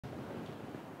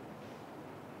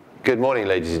Good morning,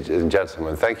 ladies and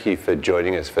gentlemen. Thank you for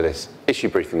joining us for this issue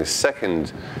briefing, the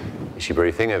second issue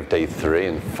briefing of day 3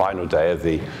 and final day of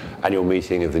the annual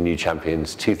meeting of the New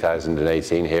Champions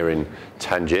 2018 here in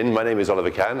Tianjin. My name is Oliver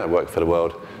Cann. I work for the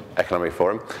World Economic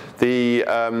Forum. The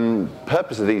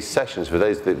purpose of these sessions, for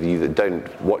those of you that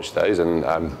don't watch those, and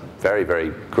I'm very, very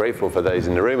grateful for those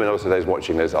in the room and also those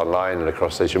watching those online and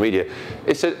across social media,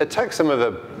 is to attack some of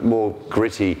the more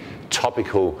gritty,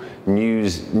 topical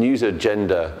news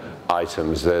agenda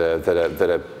items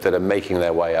that are making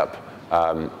their way up,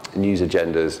 news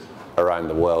agendas around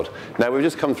the world. Now, we've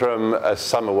just come from a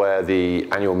summer where the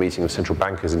annual meeting of central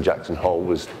bankers in Jackson Hole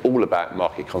was all about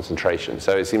market concentration.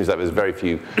 So it seems that there's very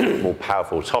few more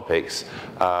powerful topics,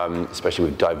 especially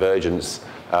with divergence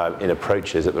in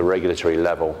approaches at the regulatory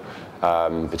level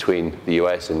between the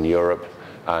US and Europe,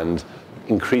 and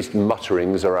increased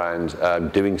mutterings around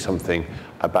doing something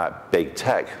about big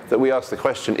tech, that we ask the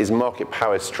question, is market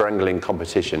power strangling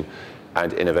competition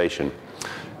and innovation?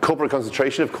 Corporate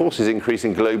concentration, of course, is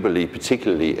increasing globally,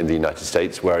 particularly in the United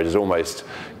States, where it has almost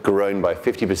grown by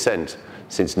 50%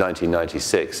 since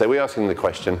 1996. So we're asking the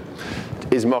question,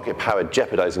 is market power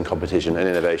jeopardizing competition and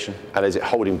innovation, and is it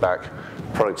holding back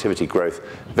productivity growth?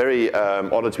 Very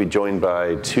honored to be joined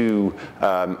by two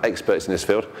experts in this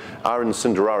field. Arun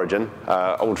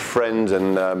Sundararajan, old friend,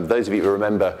 and those of you who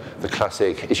remember the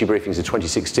classic issue briefings of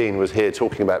 2016, was here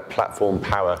talking about platform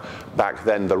power, back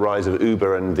then the rise of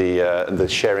Uber and the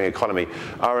sharing economy.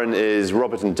 Arun is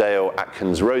Robert and Dale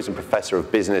Atkins Rosen Professor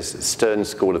of Business at Stern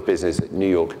School of Business at New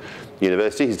York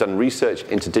University. He's done research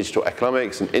into digital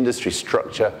economics and industry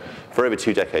structure for over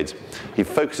 2 decades. He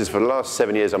focuses for the last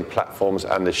 7 years on platforms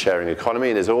and the sharing economy,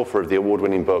 and is author of the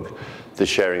award-winning book, The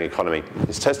Sharing Economy.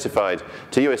 He's testified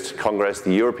to US Congress,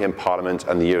 the European Parliament,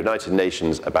 and the United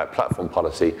Nations about platform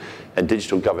policy and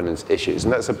digital governance issues.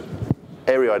 And that's an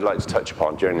area I'd like to touch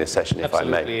upon during this session, if I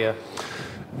may. Yeah.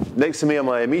 Next to me on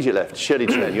my immediate left, Shirley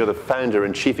Chen. You're the founder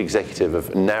and chief executive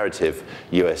of Narrativ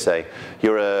USA.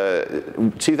 You're a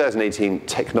 2018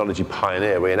 technology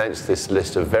pioneer. We announced this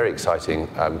list of very exciting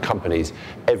companies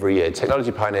every year.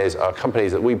 Technology pioneers are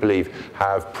companies that we believe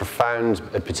have profound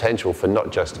potential for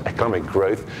not just economic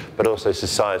growth, but also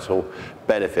societal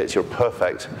benefits. You're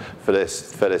perfect for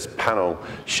this panel,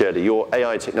 Shirley. Your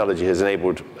AI technology has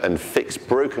enabled and fixed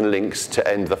broken links to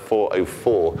end the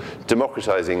 404,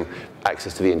 democratizing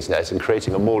access to the internet and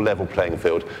creating a more level playing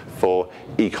field for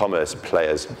e-commerce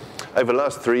players. Over the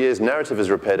last 3 years, Narrativ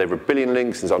has repaired over 1 billion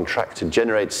links and is on track to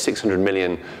generate $600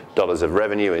 million of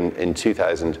revenue in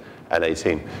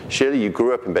 2018. Shirley, you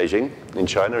grew up in Beijing, in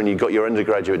China, and you got your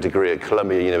undergraduate degree at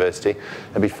Columbia University.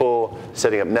 And before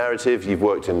setting up Narrativ, you've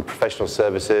worked in professional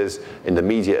services, in the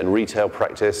media and retail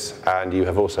practice, and you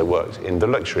have also worked in the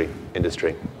luxury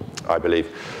industry, I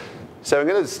believe. So I'm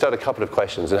going to start a couple of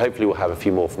questions, and hopefully we'll have a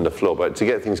few more from the floor. But to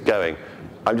get things going,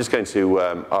 I'm just going to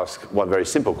ask one very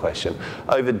simple question.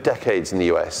 Over decades in the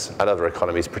US and other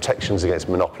economies, protections against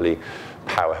monopoly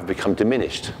power have become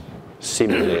diminished,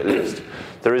 seemingly at least.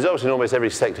 The result in almost every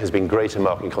sector has been greater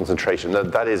market concentration.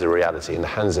 That is a reality in the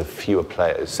hands of fewer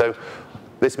players. So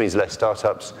this means less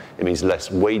startups, it means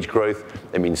less wage growth,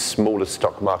 it means smaller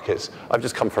stock markets. I've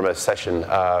just come from a session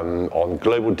on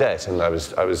global debt, and I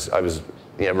was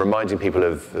reminding people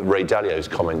of Ray Dalio's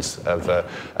comments of a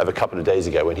couple of days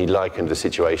ago when he likened the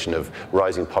situation of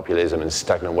rising populism and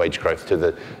stagnant wage growth to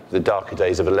the darker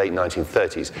days of the late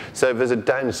 1930s. So there's a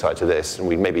downside to this, and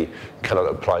we maybe cannot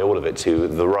apply all of it to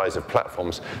the rise of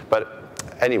platforms. But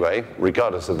anyway,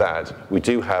 regardless of that, we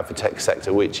do have a tech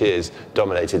sector which is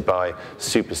dominated by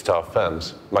superstar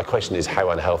firms. My question is, how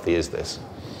unhealthy is this?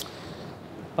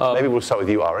 Maybe we'll start with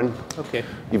you, Arun. Okay.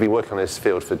 You've been working on this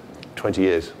field for 20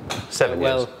 years, 7 years.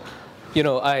 Well, you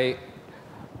know, I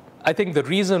think the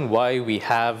reason why we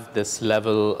have this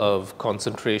level of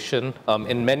concentration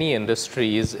in many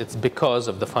industries, it's because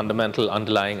of the fundamental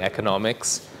underlying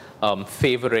economics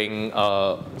favoring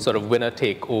sort of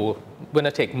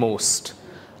winner-take-most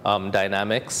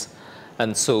dynamics.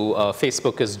 And so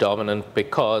Facebook is dominant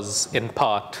because, in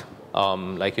part,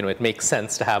 it makes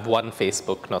sense to have one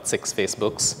Facebook, not 6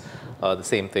 Facebooks. The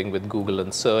same thing with Google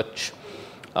and search.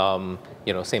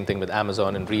 Same thing with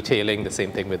Amazon and retailing, the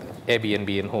same thing with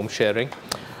Airbnb and home sharing.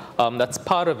 That's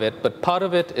part of it, but part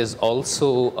of it is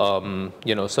also,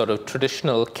 sort of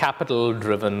traditional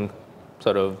capital-driven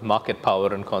sort of market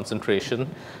power and concentration.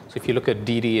 So if you look at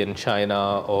Didi in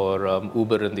China or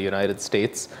Uber in the United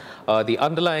States, the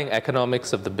underlying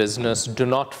economics of the business do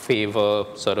not favor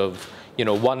sort of,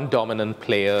 one dominant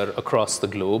player across the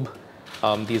globe.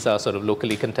 These are sort of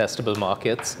locally contestable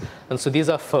markets. And so these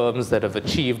are firms that have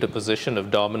achieved a position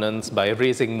of dominance by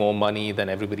raising more money than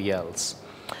everybody else.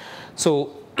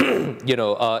 So,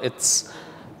 it's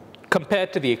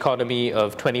compared to the economy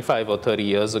of 25 or 30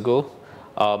 years ago,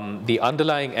 the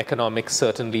underlying economics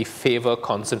certainly favor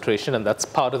concentration, and that's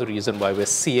part of the reason why we're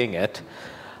seeing it.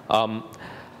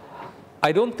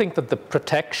 I don't think that the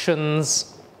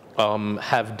protections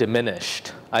have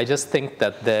diminished. I just think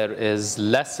that there is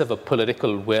less of a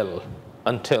political will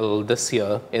until this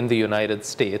year in the United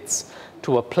States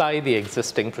to apply the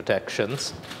existing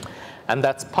protections. And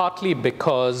that's partly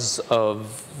because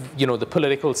of the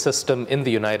political system in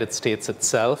the United States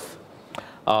itself,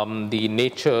 the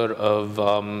nature of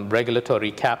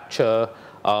regulatory capture,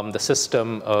 the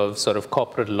system of sort of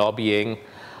corporate lobbying,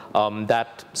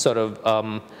 that sort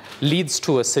of leads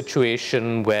to a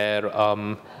situation where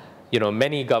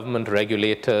many government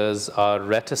regulators are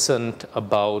reticent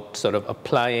about sort of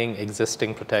applying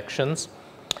existing protections.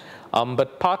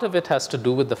 But part of it has to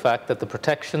do with the fact that the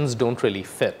protections don't really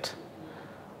fit.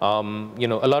 A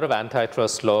lot of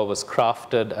antitrust law was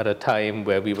crafted at a time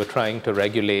where we were trying to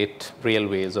regulate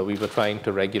railways, or we were trying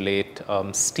to regulate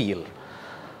steel.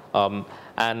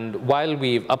 And while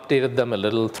we've updated them a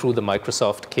little through the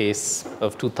Microsoft case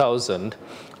of 2000,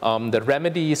 the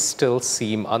remedies still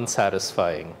seem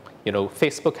unsatisfying.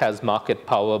 Facebook has market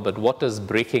power, but what does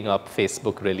breaking up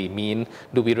Facebook really mean?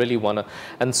 Do we really want to?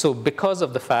 And so because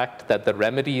of the fact that the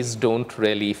remedies don't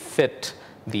really fit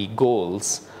the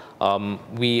goals,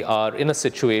 we are in a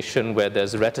situation where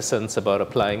there's reticence about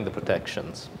applying the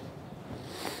protections.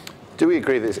 Do we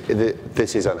agree that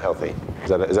this is unhealthy? Is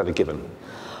that a given?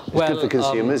 It's good for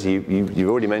consumers. You've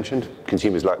already mentioned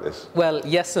consumers like this. Well,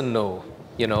 yes and no.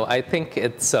 I think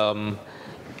it's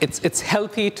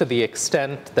healthy to the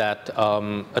extent that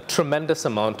a tremendous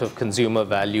amount of consumer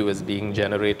value is being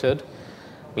generated.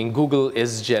 I mean, Google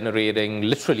is generating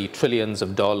literally trillions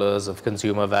of dollars of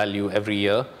consumer value every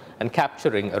year and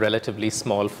capturing a relatively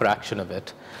small fraction of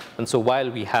it. And so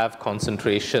while we have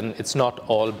concentration, it's not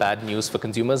all bad news for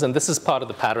consumers. And this is part of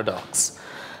the paradox,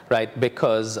 right?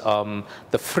 Because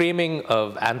the framing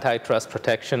of antitrust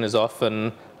protection is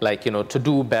often like, to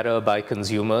do better by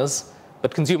consumers,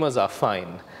 but consumers are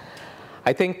fine.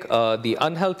 I think the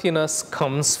unhealthiness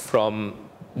comes from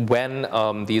when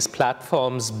these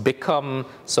platforms become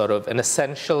sort of an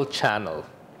essential channel.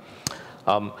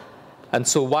 And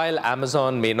so while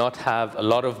Amazon may not have a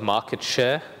lot of market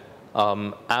share,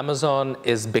 Amazon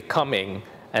is becoming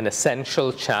an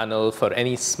essential channel for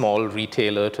any small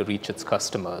retailer to reach its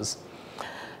customers.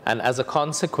 And as a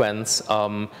consequence,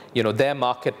 their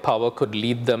market power could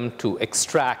lead them to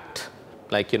extract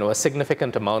a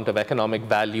significant amount of economic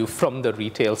value from the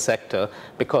retail sector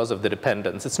because of the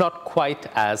dependence. It's not quite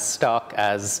as stark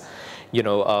as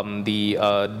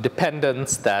the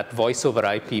dependence that voice over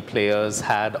IP players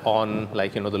had on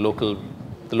the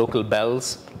local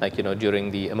bells,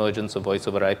 during the emergence of voice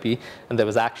over IP. And there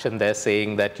was action there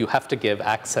saying that you have to give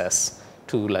access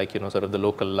to sort of the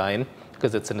local line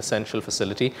because it's an essential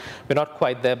facility. We're not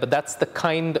quite there, but that's the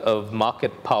kind of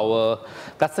market power,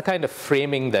 that's the kind of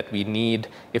framing that we need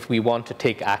if we want to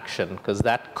take action, because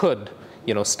that could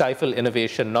stifle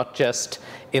innovation, not just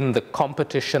in the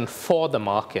competition for the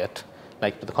market,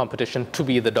 like the competition to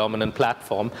be the dominant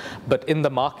platform, but in the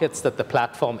markets that the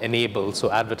platform enables,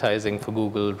 so advertising for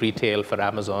Google, retail for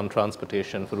Amazon,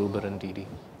 transportation for Uber and Didi.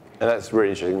 And that's really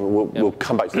interesting. We'll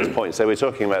come back to this point. So we're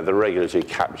talking about the regulatory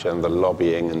capture and the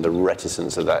lobbying and the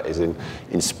reticence of that is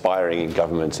inspiring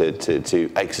government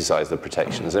to exercise the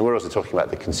protections. And we're also talking about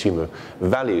the consumer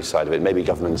value side of it. Maybe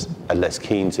governments are less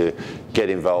keen to get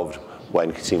involved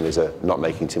when consumers are not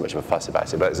making too much of a fuss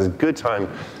about it. But it's a good time,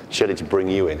 Shirley, to bring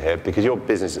you in here, because your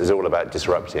business is all about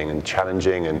disrupting and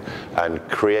challenging and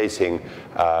creating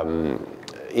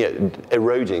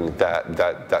eroding that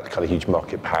kind of huge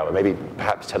market power. Maybe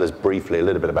perhaps tell us briefly a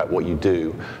little bit about what you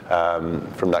do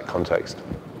from that context.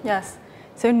 Yes.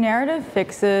 So Narrativ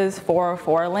fixes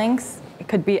 404 links. It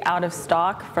could be out of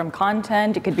stock from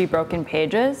content. It could be broken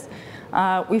pages.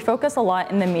 We focus a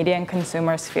lot in the media and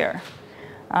consumer sphere.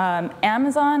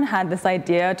 Amazon had this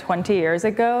idea 20 years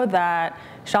ago that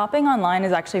shopping online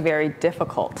is actually very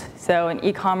difficult. So in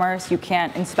e-commerce, you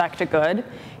can't inspect a good.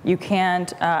 You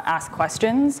can't ask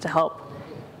questions to help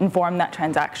inform that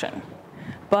transaction.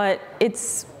 But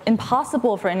it's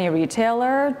impossible for any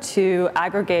retailer to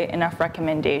aggregate enough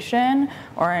recommendation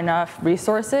or enough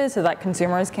resources so that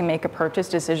consumers can make a purchase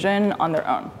decision on their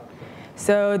own.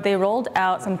 So they rolled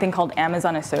out something called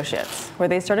Amazon Associates, where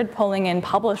they started pulling in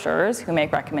publishers who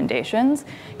make recommendations.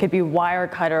 It could be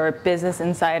Wirecutter, Business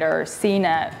Insider,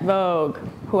 CNET, Vogue,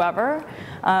 whoever,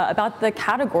 about the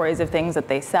categories of things that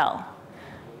they sell.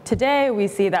 today, we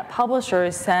see that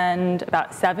publishers send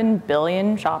about 7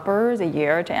 billion shoppers a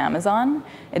year to Amazon.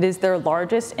 It is their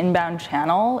largest inbound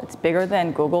channel. It's bigger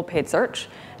than Google paid search.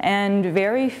 And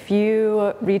very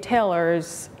few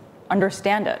retailers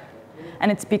understand it.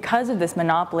 And it's because of this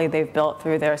monopoly they've built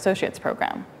through their associates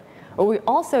program. What we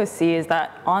also see is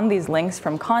that on these links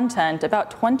from content, about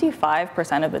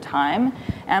 25% of the time,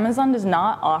 Amazon does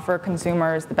not offer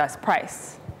consumers the best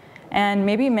price. And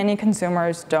maybe many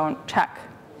consumers don't check.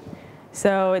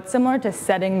 So it's similar to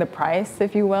setting the price,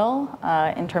 if you will,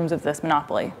 in terms of this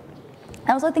monopoly.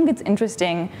 I also think it's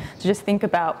interesting to just think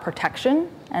about protection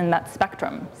and that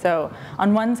spectrum. So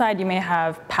on one side, you may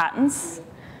have patents.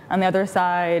 On the other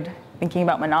side, thinking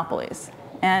about monopolies.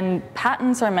 And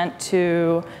patents are meant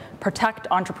to protect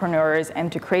entrepreneurs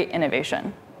and to create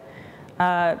innovation.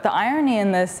 The irony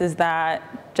in this is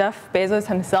that Jeff Bezos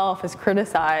himself has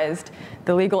criticized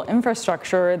the legal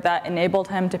infrastructure that enabled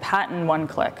him to patent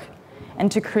one-click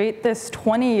and to create this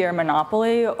 20-year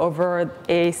monopoly over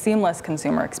a seamless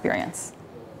consumer experience.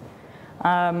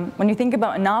 When you think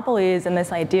about monopolies and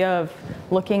this idea of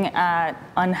looking at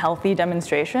unhealthy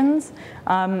demonstrations,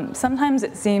 sometimes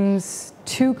it seems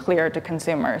too clear to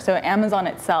consumers. So Amazon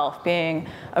itself being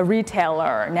a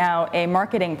retailer, now a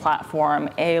marketing platform,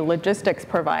 a logistics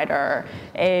provider,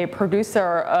 a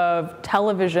producer of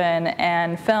television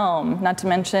and film, not to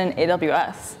mention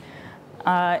AWS.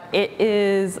 It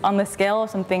is on the scale of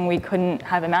something we couldn't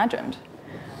have imagined.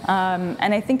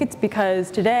 And I think it's because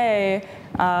today,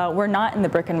 we're not in the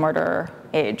brick and mortar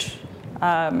age.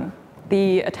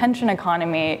 The attention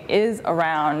economy is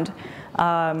around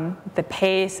the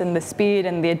pace and the speed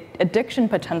and the addiction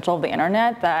potential of the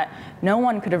internet that no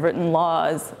one could have written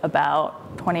laws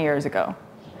about 20 years ago.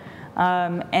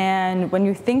 And when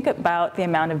you think about the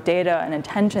amount of data and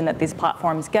attention that these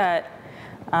platforms get,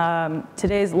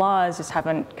 today's laws just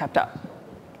haven't kept up.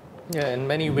 Yeah, in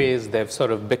many ways, they've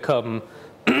sort of become,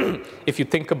 if you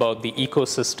think about the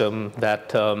ecosystem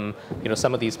that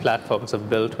some of these platforms have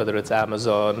built, whether it's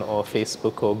Amazon or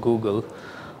Facebook or Google,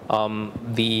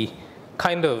 the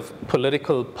kind of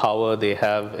political power they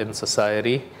have in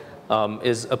society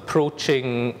is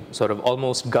approaching sort of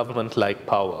almost government-like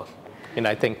power. And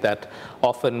I think that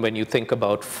often when you think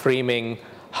about framing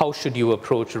how should you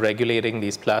approach regulating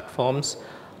these platforms,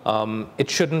 it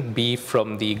shouldn't be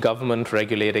from the government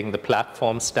regulating the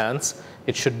platform stance.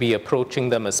 It should be approaching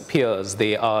them as peers.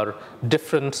 They are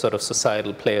different sort of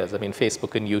societal players. I mean,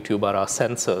 Facebook and YouTube are our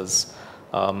censors.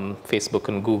 Facebook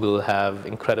and Google have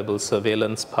incredible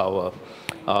surveillance power.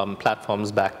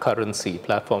 Platforms back currency.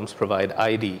 Platforms provide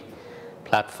ID.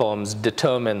 Platforms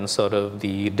determine sort of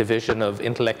the division of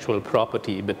intellectual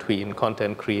property between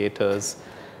content creators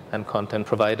and content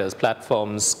providers.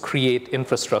 Platforms create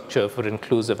infrastructure for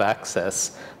inclusive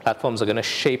access. Platforms are going to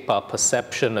shape our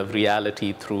perception of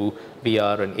reality through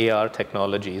VR and AR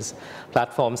technologies.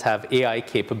 Platforms have AI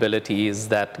capabilities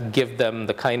that give them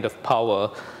the kind of power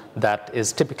that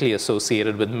is typically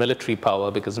associated with military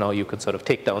power, because now you could sort of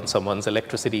take down someone's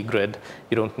electricity grid.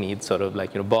 You don't need sort of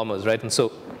like bombers, right? And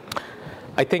so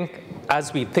I think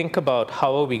as we think about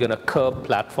how are we going to curb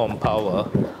platform power,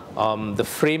 the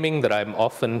framing that I'm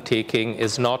often taking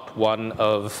is not one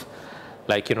of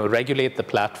regulate the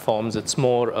platforms. It's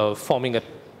more of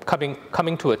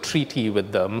coming to a treaty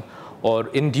with them or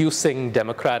inducing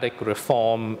democratic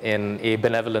reform in a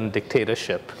benevolent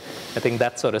dictatorship. I think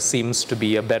that sort of seems to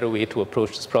be a better way to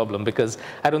approach this problem, because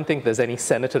I don't think there's any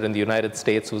senator in the United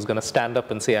States who's going to stand up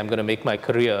and say, I'm going to make my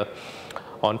career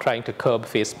on trying to curb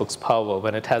Facebook's power,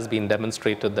 when it has been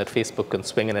demonstrated that Facebook can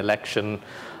swing an election,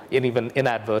 and even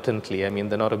inadvertently. I mean,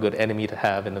 they're not a good enemy to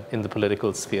have in the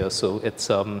political sphere. So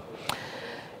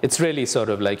it's really sort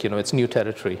of it's new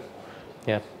territory.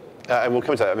 Yeah. And we'll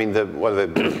come to that. I mean, one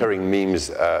of the recurring memes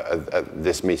at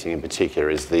this meeting in particular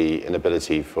is the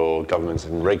inability for governments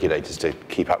and regulators to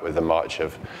keep up with the march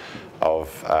of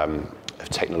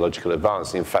technological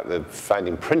advance. In fact, the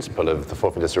founding principle of the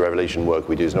Fourth Industrial Revolution work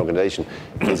we do as an organization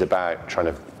is about trying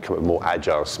to come up with more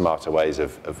agile, smarter ways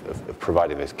of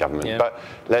providing this government. Yeah.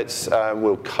 But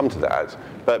we'll come to that.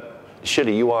 But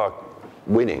Shirley, you are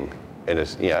winning.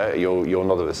 You're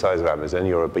not of the size of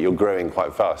Amazon, but you're growing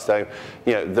quite fast. So,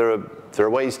 there are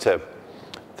ways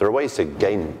to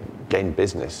gain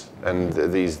business, and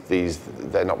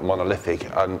they're not monolithic,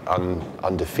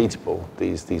 undefeatable.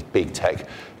 These big tech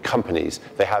companies,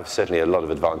 they have certainly a lot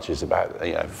of advantages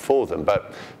for them.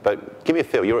 But give me a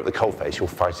feel. You're at the coalface. You're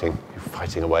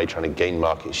fighting away, trying to gain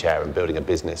market share and building a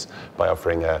business by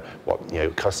offering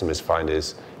what customers find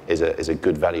is a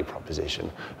good value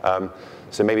proposition.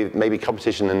 So maybe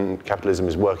competition and capitalism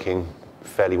is working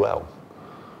fairly well.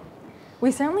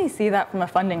 We certainly see that from a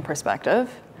funding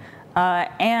perspective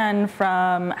and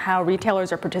from how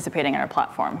retailers are participating in our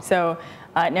platform. So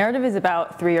Narrativ is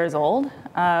about 3 years old.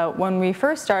 When we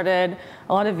first started,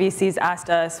 a lot of VCs asked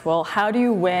us, well, how do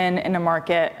you win in a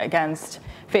market against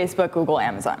Facebook, Google,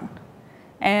 Amazon?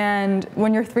 And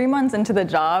when you're 3 months into the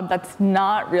job, that's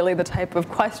not really the type of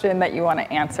question that you want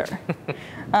to answer.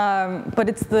 But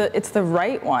it's the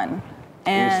right one.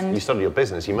 And you started your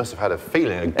business, you must have had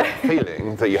a gut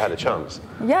feeling that you had a chance.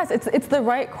 Yes, it's the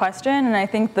right question, and I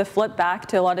think the flip back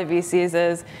to a lot of VCs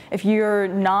is, if you're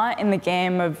not in the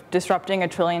game of disrupting a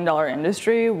 $1 trillion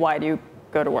industry, why do you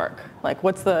go to work? Like,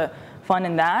 what's the fun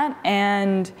in that?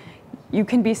 And you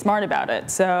can be smart about it.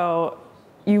 So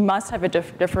you must have a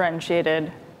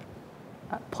differentiated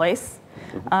place.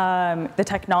 The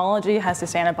technology has to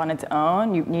stand up on its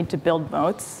own. You need to build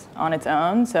moats on its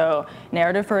own. So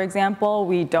Narrativ, for example,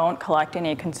 we don't collect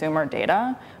any consumer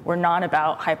data. We're not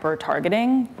about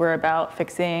hyper-targeting. We're about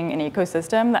fixing an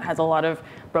ecosystem that has a lot of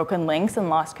broken links and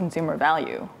lost consumer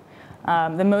value.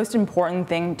 The most important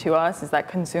thing to us is that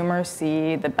consumers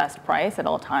see the best price at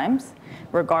all times,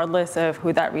 regardless of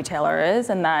who that retailer is,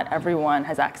 and that everyone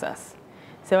has access.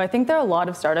 So I think there are a lot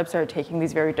of startups that are taking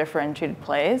these very differentiated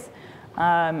plays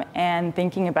and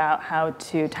thinking about how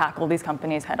to tackle these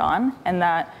companies head on, and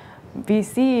that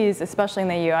VCs, especially in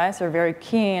the US, are very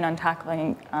keen on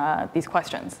tackling these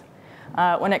questions.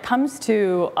 When it comes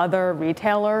to other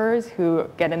retailers who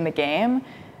get in the game,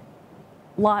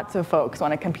 lots of folks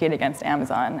want to compete against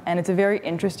Amazon, and it's a very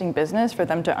interesting business for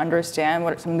them to understand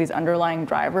what some of these underlying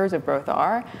drivers of growth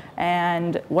are,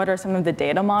 and what are some of the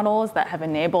data models that have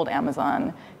enabled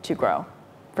Amazon to grow.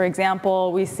 For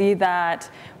example, we see that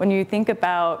when you think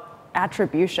about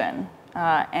attribution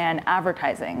and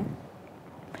advertising,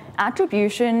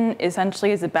 attribution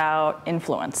essentially is about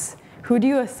influence. Who do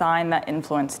you assign that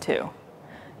influence to?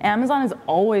 Amazon has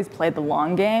always played the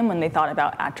long game when they thought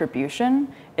about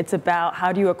attribution. It's about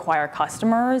how do you acquire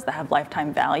customers that have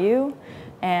lifetime value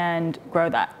and grow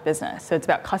that business. So it's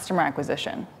about customer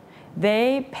acquisition.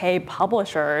 They pay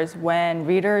publishers when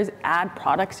readers add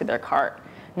products to their cart,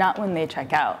 not when they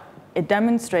check out. It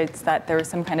demonstrates that there is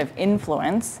some kind of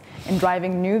influence in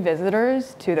driving new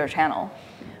visitors to their channel.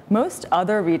 Most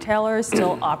other retailers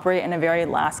still operate in a very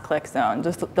last-click zone.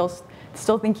 They're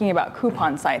still thinking about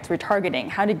coupon sites, retargeting,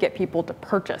 how to get people to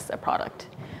purchase a product.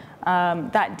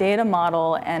 That data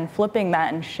model and flipping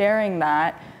that and sharing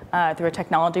that through a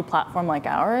technology platform like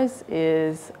ours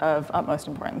is of utmost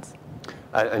importance.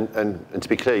 And to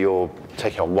be clear, you're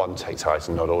taking on one tech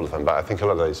titan, not all of them, but I think a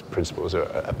lot of those principles are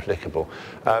applicable.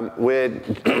 We're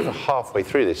halfway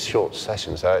through this short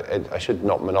session, so I should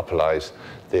not monopolize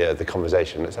the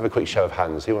conversation. Let's have a quick show of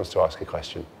hands. Who wants to ask a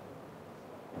question?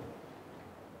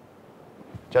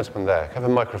 Gentleman there. Can I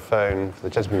have a microphone for the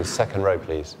gentleman in the second row,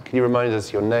 please? Can you remind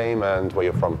us your name and where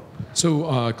you're from?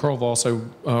 So, Carl Voss, I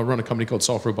run a company called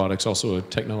Soft Robotics, also a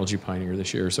technology pioneer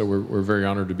this year, so we're very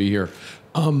honored to be here.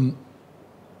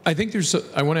 I think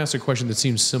I want to ask a question that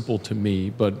seems simple to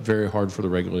me, but very hard for the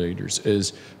regulators,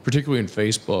 is particularly in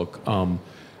Facebook,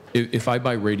 if I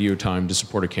buy radio time to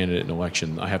support a candidate in an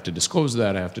election, I have to disclose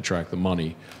that, I have to track the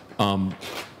money.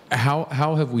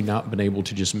 How have we not been able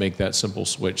to just make that simple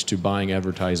switch to buying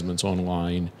advertisements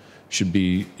online should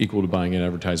be equal to buying an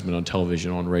advertisement on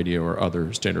television, on radio, or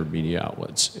other standard media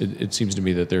outlets? It seems to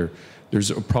me that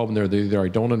there's a problem there that either I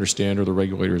don't understand or the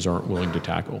regulators aren't willing to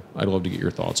tackle. I'd love to get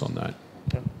your thoughts on that.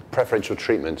 Preferential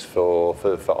treatment for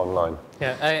online.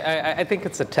 Yeah, I think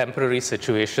it's a temporary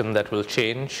situation that will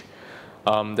change.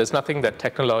 There's nothing that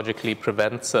technologically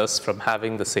prevents us from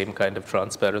having the same kind of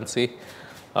transparency.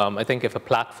 I think if a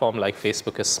platform like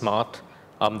Facebook is smart,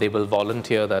 they will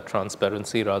volunteer that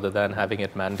transparency rather than having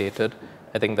it mandated.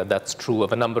 I think that that's true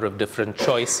of a number of different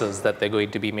choices that they're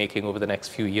going to be making over the next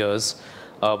few years,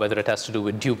 whether it has to do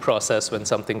with due process when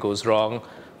something goes wrong,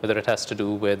 whether it has to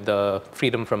do with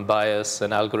freedom from bias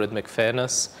and algorithmic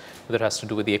fairness, whether it has to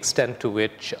do with the extent to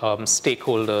which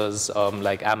stakeholders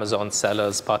like Amazon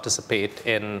sellers participate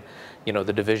in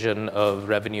the division of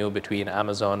revenue between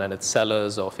Amazon and its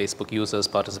sellers, or Facebook users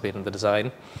participate in the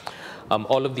design.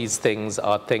 All of these things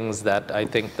are things that I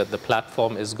think that the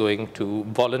platform is going to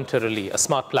voluntarily, a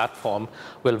smart platform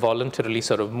will voluntarily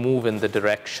sort of move in the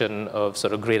direction of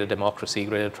sort of greater democracy,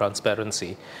 greater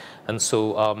transparency. And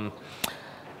so,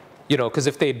 because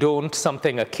if they don't,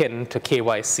 something akin to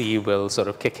KYC will sort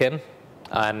of kick in.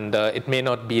 And it may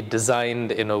not be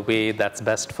designed in a way that's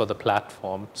best for the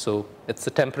platform. So it's a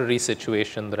temporary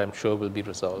situation that I'm sure will be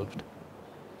resolved.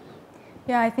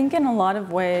 Yeah, I think in a lot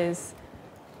of ways,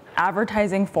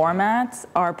 advertising formats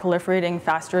are proliferating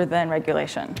faster than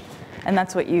regulation. And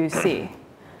that's what you see.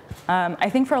 I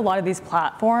think for a lot of these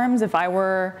platforms, if I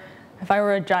were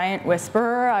a giant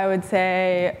whisperer, I would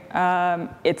say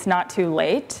it's not too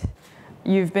late.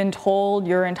 You've been told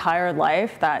your entire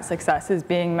life that success is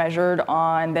being measured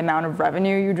on the amount of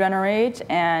revenue you generate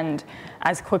and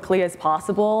as quickly as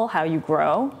possible how you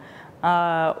grow.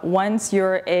 Once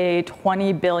you're a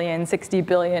 20 billion, 60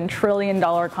 billion,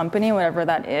 trillion-dollar company, whatever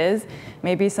that is,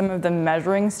 maybe some of the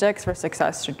measuring sticks for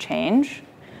success should change.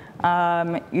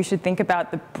 You should think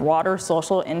about the broader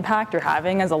social impact you're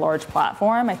having as a large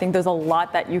platform. I think there's a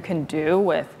lot that you can do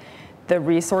with the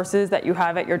resources that you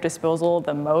have at your disposal,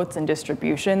 the moats and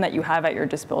distribution that you have at your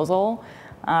disposal.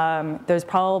 There's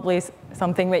probably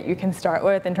something that you can start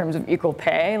with in terms of equal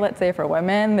pay, let's say for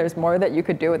women. There's more that you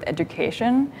could do with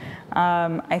education.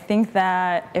 I think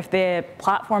that if the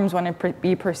platforms want to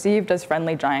be perceived as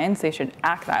friendly giants, they should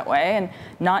act that way and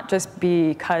not just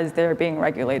because they're being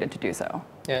regulated to do so.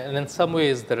 Yeah, and in some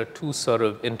ways, there are two sort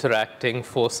of interacting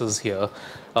forces here.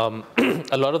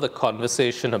 A lot of the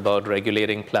conversation about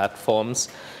regulating platforms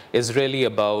is really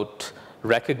about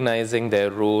recognizing their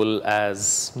role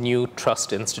as new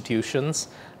trust institutions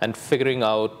and figuring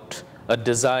out a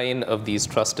design of these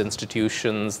trust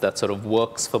institutions that sort of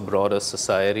works for broader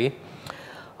society.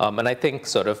 And I think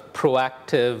sort of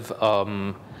proactive,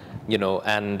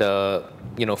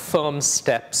 firm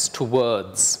steps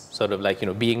towards sort of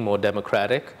like, being more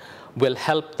democratic will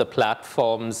help the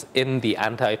platforms in the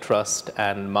antitrust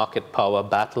and market power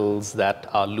battles that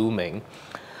are looming.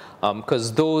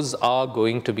 Because those are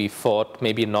going to be fought,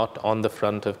 maybe not on the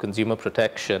front of consumer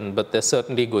protection, but there's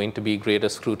certainly going to be greater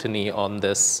scrutiny on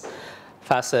this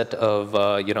facet of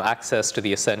access to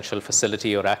the essential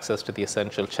facility or access to the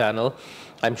essential channel.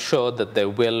 I'm sure that there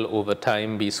will, over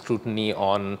time, be scrutiny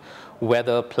on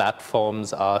whether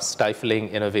platforms are stifling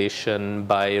innovation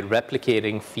by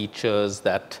replicating features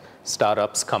that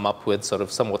startups come up with sort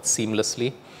of somewhat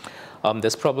seamlessly.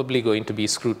 There's probably going to be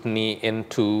scrutiny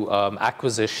into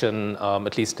acquisition,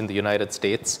 at least in the United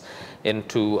States,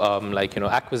 into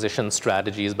acquisition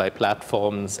strategies by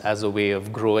platforms as a way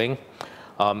of growing.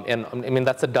 And I mean,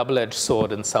 that's a double-edged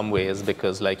sword in some ways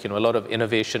because a lot of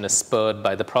innovation is spurred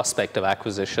by the prospect of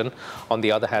acquisition. On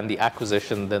the other hand, the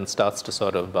acquisition then starts to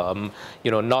sort of,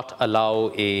 not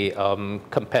allow a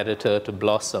competitor to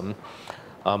blossom.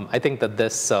 I think that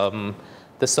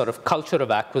this sort of culture of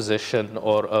acquisition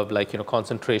or of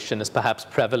concentration is perhaps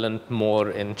prevalent more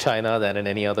in China than in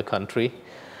any other country,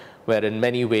 where in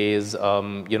many ways,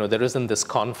 there isn't this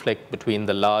conflict between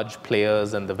the large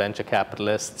players and the venture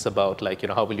capitalists about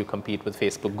how will you compete with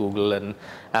Facebook, Google, and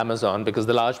Amazon, because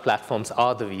the large platforms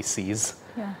are the VCs.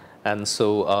 Yeah. And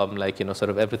so, sort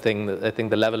of everything, I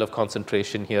think the level of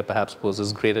concentration here perhaps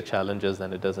poses greater challenges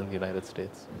than it does in the United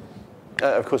States.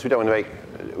 Of course, we don't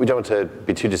want to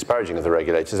be too disparaging of the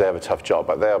regulators. They have a tough job,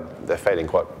 but they're failing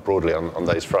quite broadly on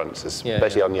those fronts,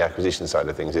 especially on the acquisition side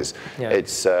of things. It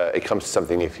comes to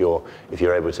something if you're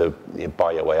able to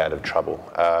buy your way out of trouble.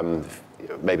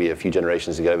 Maybe a few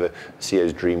generations ago, the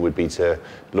CEO's dream would be to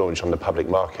launch on the public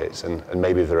markets, and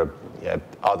maybe there are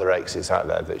other exits out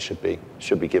there that should be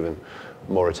given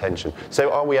more attention.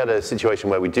 So are we at a situation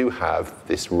where we do have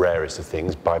this rarest of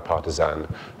things, bipartisan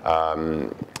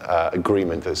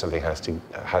agreement that something has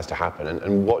to happen?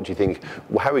 And what do you think,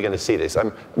 how are we going to see this?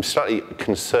 I'm slightly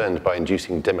concerned by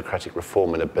inducing democratic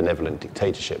reform in a benevolent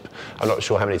dictatorship. I'm not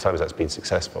sure how many times that's been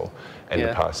successful in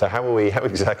the past. So how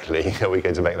exactly are we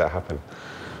going to make that happen?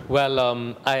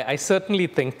 Well, I certainly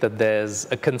think that there's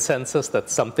a consensus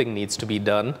that something needs to be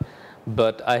done.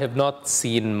 But I have not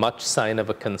seen much sign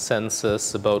of a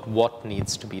consensus about what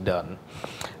needs to be done.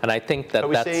 And I think that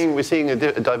we're seeing a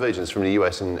divergence from the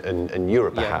US and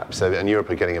Europe, perhaps. So, and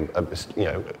Europe are getting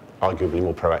arguably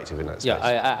more proactive in that space.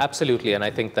 Yeah, absolutely. And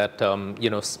I think that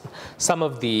some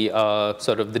of the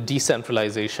sort of the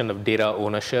decentralization of data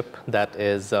ownership that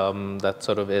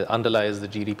sort of underlies the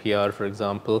GDPR, for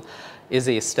example, is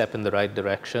a step in the right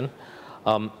direction.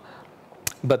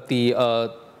 But the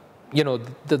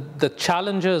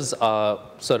challenges are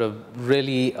sort of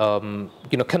really,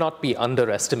 cannot be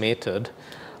underestimated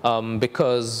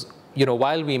because,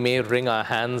 while we may wring our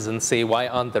hands and say, why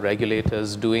aren't the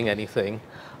regulators doing anything?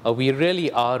 We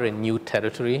really are in new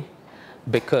territory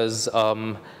because,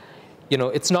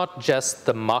 it's not just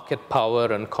the market power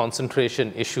and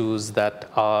concentration issues that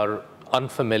are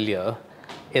unfamiliar.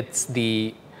 It's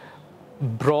the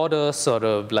broader sort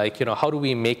of how do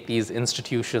we make these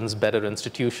institutions better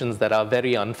institutions that are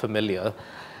very unfamiliar?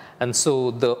 And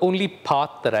so the only path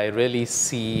that I really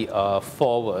see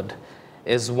forward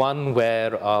is one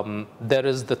where there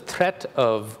is the threat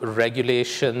of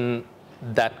regulation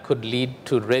that could lead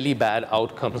to really bad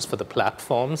outcomes for the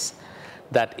platforms,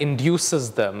 that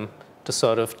induces them to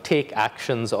sort of take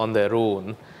actions on their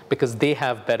own because they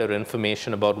have better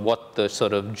information about what the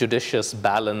sort of judicious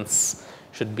balance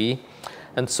should be.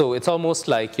 And so it's almost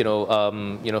like,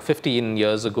 15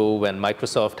 years ago when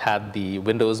Microsoft had the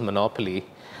Windows monopoly,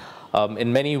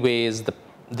 in many ways,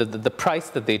 the price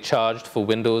that they charged for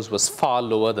Windows was far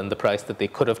lower than the price that they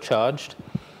could have charged.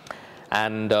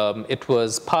 And it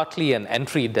was partly an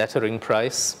entry deterring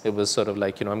price. It was sort of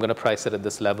like, I'm going to price it at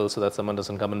this level so that someone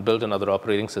doesn't come and build another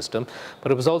operating system.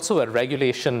 But it was also a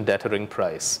regulation deterring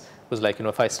price. It was like,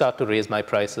 if I start to raise my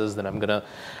prices, then I'm going to.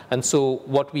 And so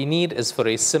what we need is for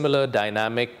a similar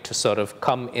dynamic to sort of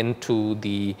come into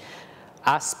the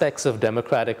aspects of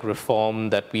democratic reform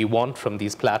that we want from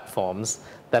these platforms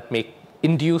that make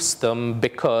induce them,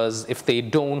 because if they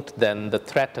don't, then the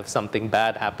threat of something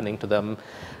bad happening to them,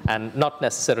 and not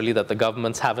necessarily that the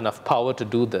governments have enough power to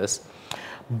do this,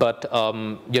 but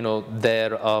I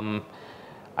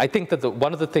think that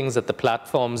one of the things that the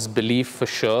platforms believe for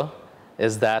sure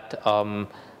is that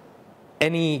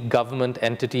any government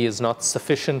entity is not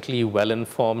sufficiently well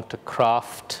informed to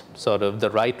craft sort of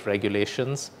the right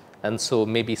regulations, and so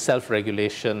maybe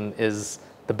self-regulation is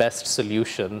the best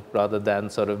solution rather than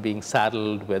sort of being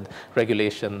saddled with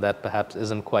regulation that perhaps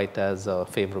isn't quite as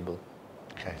favorable.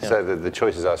 Okay. Yeah. So the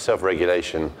choices are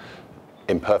self-regulation,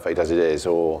 imperfect as it is,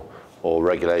 or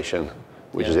regulation,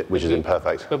 which is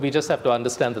imperfect. But we just have to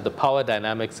understand that the power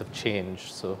dynamics have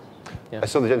changed. So, yeah. I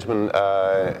saw the gentleman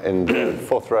in the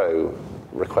fourth row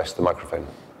request the microphone.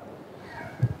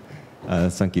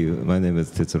 Thank you. My name is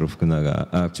Tetsuro Fukunaga,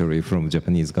 actually from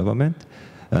Japanese government.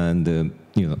 And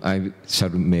I shall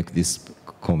make this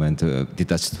comment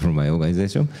detached from my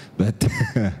organization, but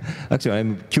actually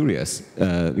I'm curious.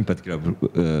 In particular,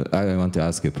 I want to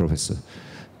ask a professor.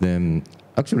 Then,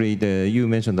 actually, you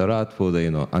mentioned a lot for the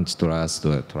antitrust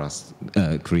or trust,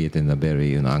 creating a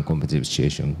very uncompetitive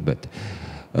situation. But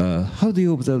how do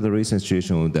you observe the recent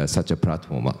situation of such a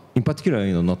platform? In particular,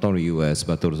 not only U.S.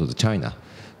 but also China.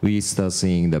 We start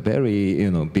seeing the very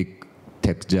big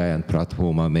tech giant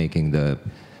platform are making the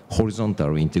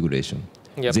horizontal integration.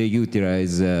 Yep. They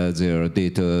utilize their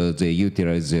data, they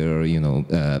utilize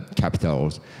their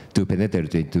capitals to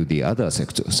penetrate into the other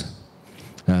sectors.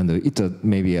 And it's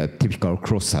maybe a typical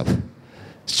cross-hub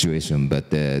situation, but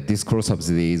this cross-hub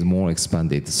is more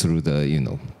expanded through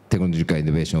the technological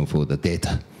innovation for the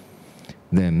data.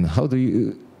 Then how do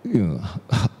you,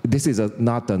 this is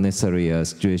not a necessary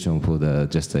situation for the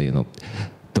just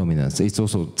dominance. It's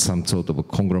also some sort of a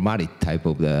conglomerate type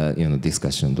of the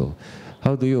discussion though.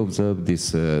 How do you observe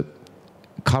this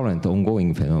current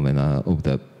ongoing phenomena of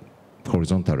the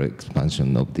horizontal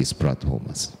expansion of these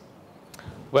platforms?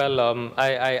 Well,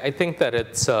 I think that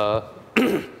it's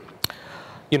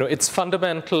it's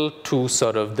fundamental to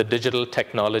sort of the digital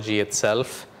technology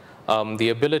itself. The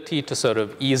ability to sort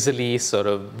of easily sort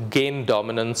of gain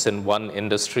dominance in one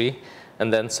industry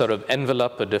and then sort of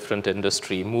envelop a different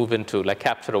industry, move into, like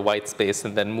capture a white space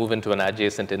and then move into an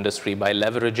adjacent industry by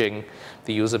leveraging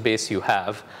the user base you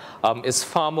have, is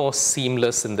far more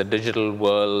seamless in the digital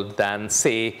world than,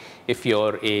 say, if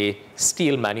you're a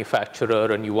steel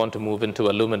manufacturer and you want to move into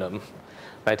aluminum.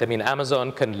 Right? I mean,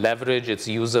 Amazon can leverage its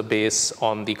user base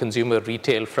on the consumer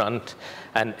retail front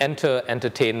and enter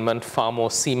entertainment far more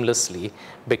seamlessly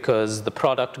because the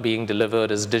product being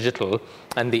delivered is digital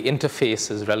and the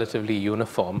interface is relatively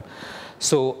uniform.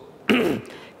 So,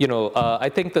 I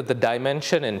think that the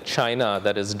dimension in China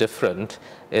that is different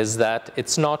is that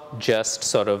it's not just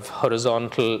sort of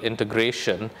horizontal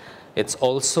integration, it's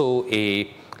also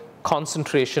a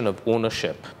concentration of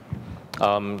ownership.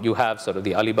 You have sort of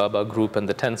the Alibaba group and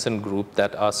the Tencent group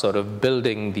that are sort of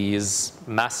building these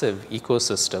massive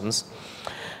ecosystems.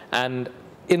 And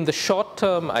in the short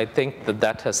term, I think that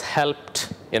that has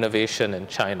helped innovation in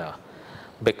China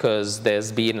because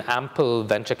there's been ample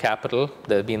venture capital.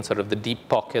 There have been sort of the deep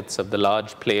pockets of the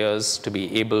large players to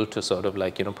be able to sort of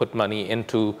like, put money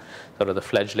into sort of the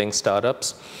fledgling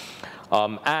startups.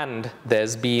 And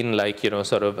there's been like,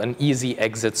 sort of an easy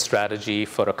exit strategy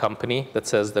for a company that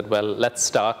says that, well, let's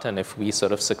start, and if we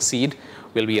sort of succeed,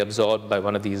 we'll be absorbed by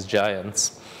one of these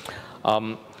giants.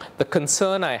 The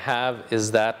concern I have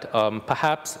is that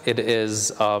perhaps it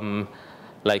is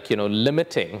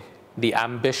limiting the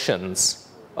ambitions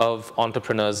of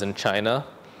entrepreneurs in China.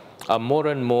 more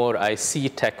and more I see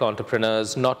tech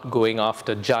entrepreneurs not going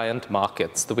after giant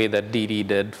markets the way that Didi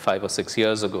did 5 or 6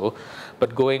 years ago,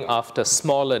 but going after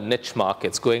smaller niche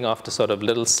markets, going after sort of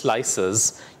little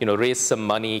slices, raise some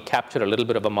money, capture a little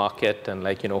bit of a market, and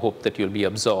hope that you'll be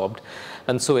absorbed.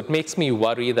 And so it makes me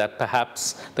worry that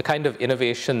perhaps the kind of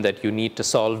innovation that you need to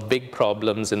solve big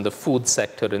problems in the food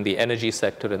sector, in the energy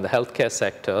sector, in the healthcare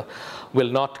sector, will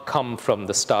not come from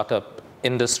the startup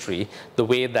industry the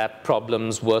way that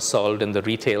problems were solved in the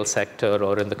retail sector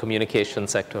or in the communication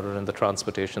sector or in the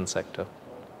transportation sector.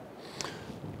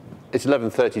 It's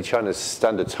 11:30 China's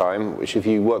standard time, which if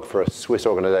you work for a Swiss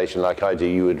organization like I do,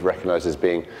 you would recognize as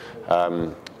being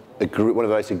one of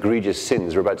the most egregious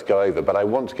sins we're about to go over. But I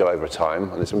want to go over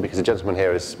time on this one because the gentleman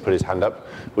here has put his hand up.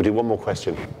 We'll do one more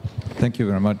question. Thank you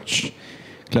very much.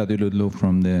 Claudio Ludlow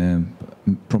from the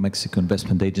Pro-Mexico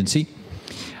Investment Agency.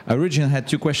 I originally had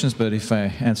 2 questions, but if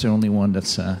I answer only one,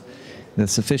 that's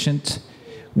sufficient.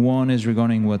 One is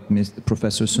regarding what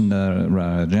Professor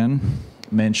Sundararajan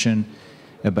mentioned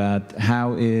about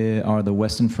how are the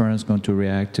Western firms going to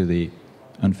react to the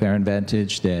unfair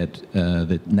advantage that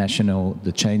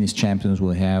the Chinese champions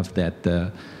will have,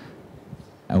 that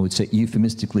I would say,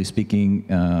 euphemistically speaking,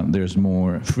 there's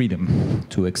more freedom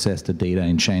to access the data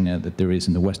in China that there is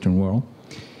in the Western world.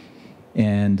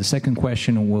 And the second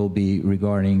question will be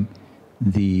regarding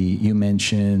you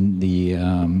mentioned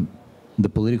the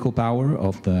political power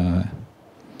of the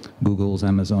Google's,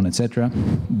 Amazon, etc.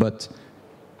 But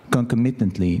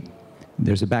concomitantly,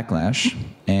 there's a backlash,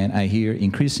 and I hear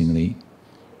increasingly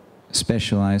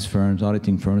specialized firms,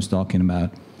 auditing firms, talking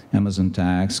about Amazon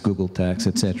tax, Google tax,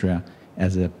 etc.,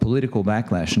 as a political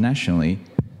backlash nationally,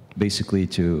 basically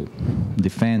to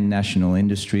defend national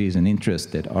industries and interests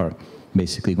that are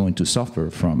basically going to suffer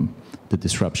from the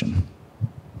disruption.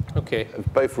 Okay.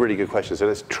 Both really good questions, so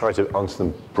let's try to answer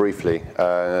them briefly.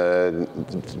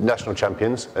 National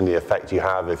champions and the effect you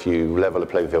have if you level a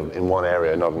playing field in one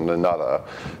area, not in another,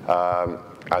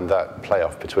 and that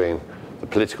playoff between the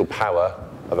political power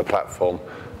of a platform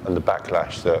and the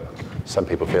backlash that some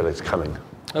people feel is coming.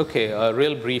 Okay,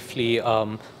 real briefly,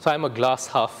 so I'm a glass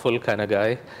half full kind of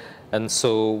guy, and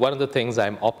so one of the things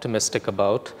I'm optimistic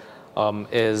about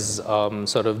is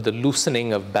sort of the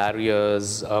loosening of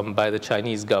barriers by the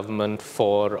Chinese government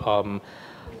for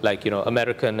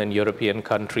American and European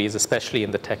countries, especially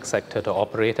in the tech sector, to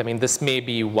operate. I mean, this may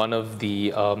be one of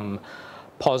the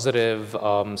positive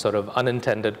sort of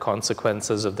unintended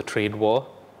consequences of the trade war,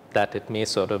 that it may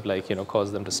sort of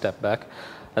cause them to step back.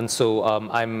 And so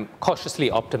I'm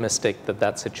cautiously optimistic that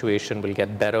that situation will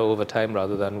get better over time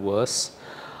rather than worse.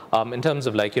 In terms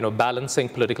of balancing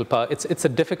political power, it's a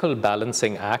difficult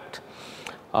balancing act.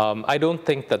 I don't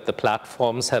think that the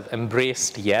platforms have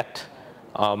embraced yet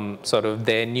sort of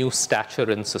their new stature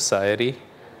in society.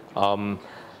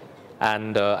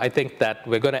 And I think that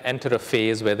we're going to enter a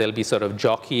phase where there'll be sort of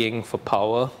jockeying for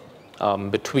power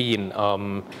between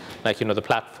the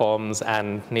platforms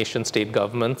and nation-state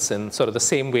governments in sort of the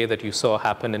same way that you saw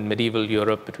happen in medieval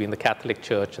Europe between the Catholic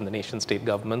Church and the nation-state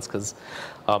governments. Because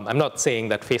I'm not saying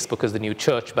that Facebook is the new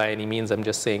church by any means. I'm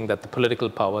just saying that the political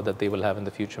power that they will have in the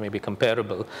future may be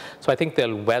comparable. So I think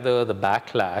they'll weather the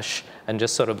backlash and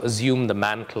just sort of assume the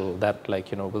mantle that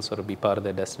will sort of be part of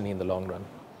their destiny in the long run.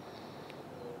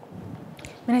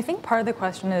 And I think part of the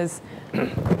question is,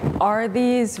 are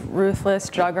these ruthless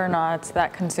juggernauts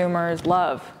that consumers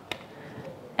love?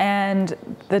 And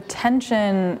the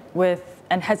tension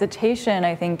and hesitation,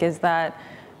 I think, is that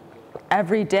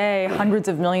every day hundreds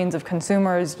of millions of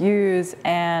consumers use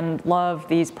and love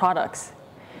these products.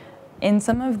 In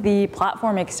some of the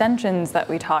platform extensions that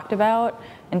we talked about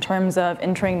in terms of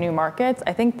entering new markets,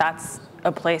 I think that's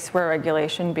a place where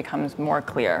regulation becomes more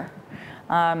clear.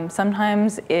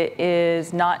 Sometimes it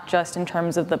is not just in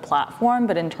terms of the platform,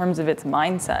 but in terms of its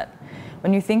mindset.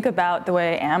 When you think about the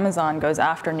way Amazon goes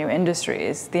after new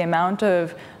industries, the amount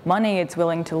of money it's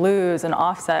willing to lose and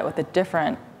offset with a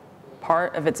different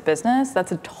part of its business,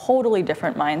 that's a totally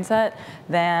different mindset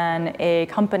than a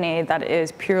company that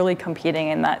is purely competing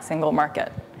in that single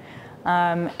market.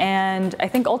 And I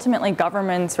think ultimately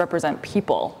governments represent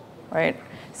people, right?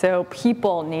 So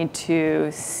people need to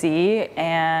see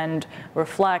and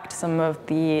reflect some of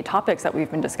the topics that we've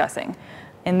been discussing.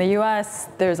 In the US,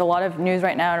 there's a lot of news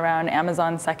right now around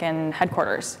Amazon's second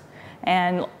headquarters.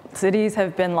 And cities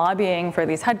have been lobbying for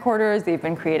these headquarters. They've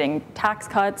been creating tax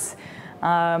cuts.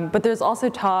 But there's also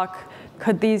talk,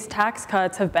 could these tax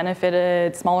cuts have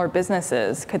benefited smaller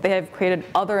businesses? Could they have created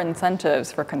other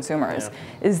incentives for consumers?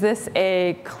 Yeah. Is this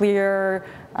a clear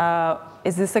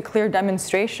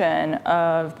demonstration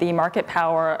of the market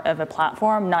power of a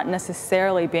platform not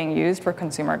necessarily being used for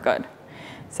consumer good?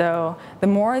 So the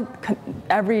more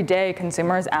every day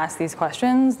consumers ask these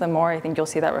questions, the more I think you'll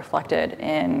see that reflected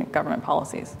in government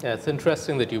policies. Yeah, it's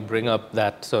interesting that you bring up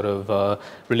that sort of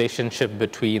relationship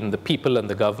between the people and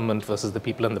the government versus the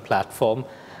people and the platform.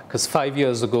 Because 5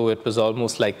 years ago, it was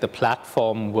almost like the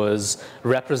platform was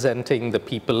representing the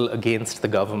people against the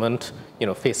government,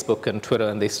 Facebook and Twitter,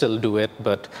 and they still do it,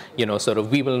 but, sort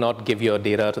of, we will not give your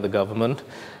data to the government.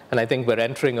 And I think we're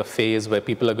entering a phase where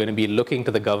people are going to be looking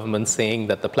to the government saying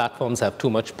that the platforms have too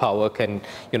much power.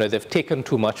 They've taken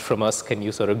too much from us. Can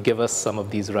you sort of give us some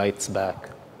of these rights back?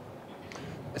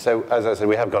 So, as I said,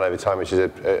 we have gone over time, which is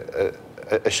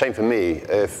a shame for me,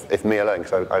 if me alone,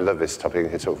 because I love this topic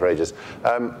and could talk for ages.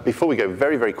 Before we go,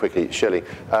 very, very quickly, Shirley,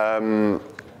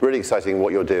 really exciting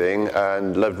what you're doing,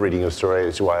 and loved reading your story,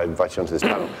 which is why I invited you onto this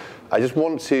panel. I just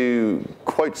want to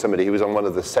quote somebody who was on one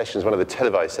of the sessions, one of the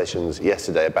televised sessions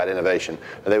yesterday about innovation,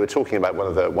 and they were talking about one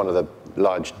of the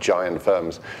large giant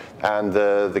firms, and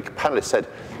the panelists said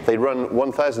they run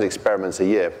 1,000 experiments a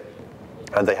year,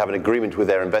 and they have an agreement with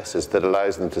their investors that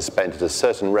allows them to spend at a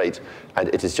certain rate, and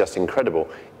it is just incredible.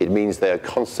 It means they are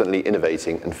constantly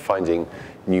innovating and finding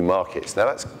new markets. Now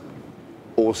that's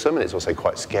awesome, and it's also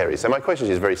quite scary. So my question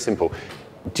is very simple.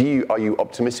 Are you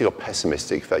optimistic or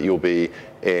pessimistic that you'll be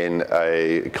in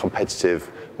a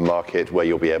competitive market where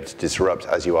you'll be able to disrupt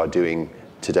as you are doing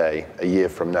today, a year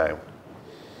from now?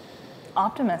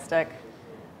 Optimistic.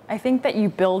 I think that you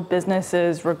build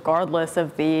businesses regardless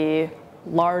of the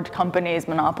large companies'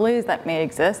 monopolies that may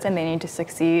exist, and they need to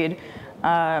succeed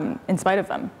in spite of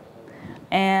them.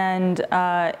 And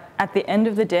at the end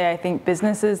of the day, I think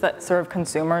businesses that serve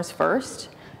consumers first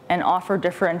and offer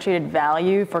differentiated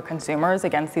value for consumers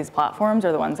against these platforms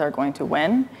are the ones that are going to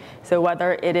win. So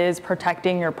whether it is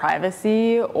protecting your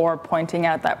privacy or pointing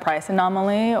out that price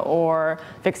anomaly or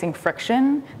fixing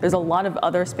friction, there's a lot of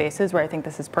other spaces where I think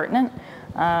this is pertinent.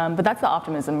 But that's the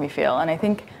optimism we feel. And I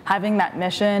think having that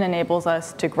mission enables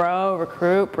us to grow,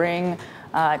 recruit, bring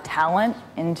talent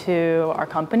into our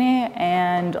company,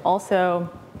 and also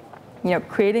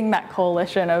creating that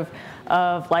coalition of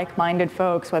like-minded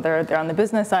folks, whether they're on the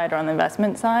business side or on the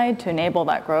investment side, to enable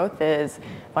that growth is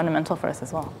fundamental for us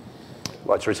as well.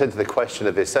 Well, to return to the question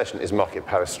of this session, is market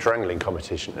power strangling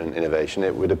competition and innovation?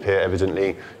 It would appear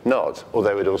evidently not, although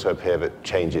it would also appear that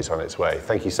change is on its way.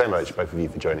 Thank you so much, both of you,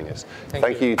 for joining us.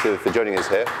 Thank you for joining us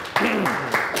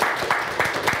here.